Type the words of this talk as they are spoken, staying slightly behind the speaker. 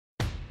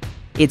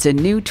It's a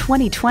new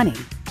 2020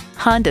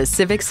 Honda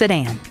Civic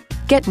sedan.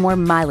 Get more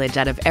mileage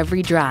out of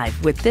every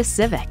drive with this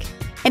Civic.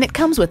 And it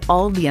comes with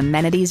all the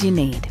amenities you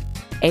need.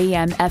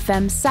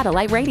 AM/FM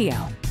satellite radio,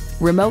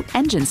 remote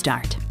engine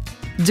start,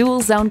 dual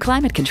zone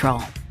climate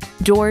control,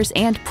 doors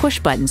and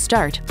push-button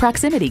start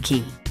proximity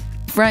key,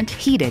 front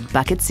heated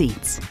bucket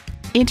seats,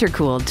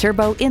 intercooled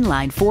turbo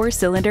inline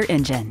 4-cylinder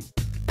engine,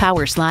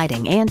 power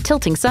sliding and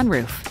tilting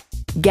sunroof,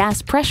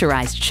 gas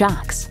pressurized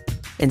shocks,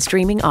 and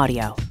streaming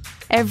audio.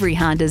 Every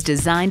Honda is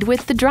designed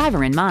with the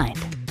driver in mind.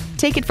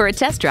 Take it for a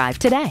test drive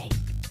today.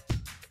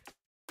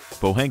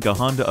 Pohanka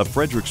Honda of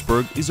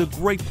Fredericksburg is a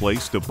great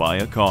place to buy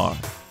a car.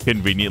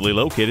 Conveniently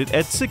located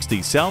at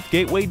 60 South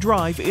Gateway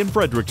Drive in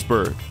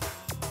Fredericksburg.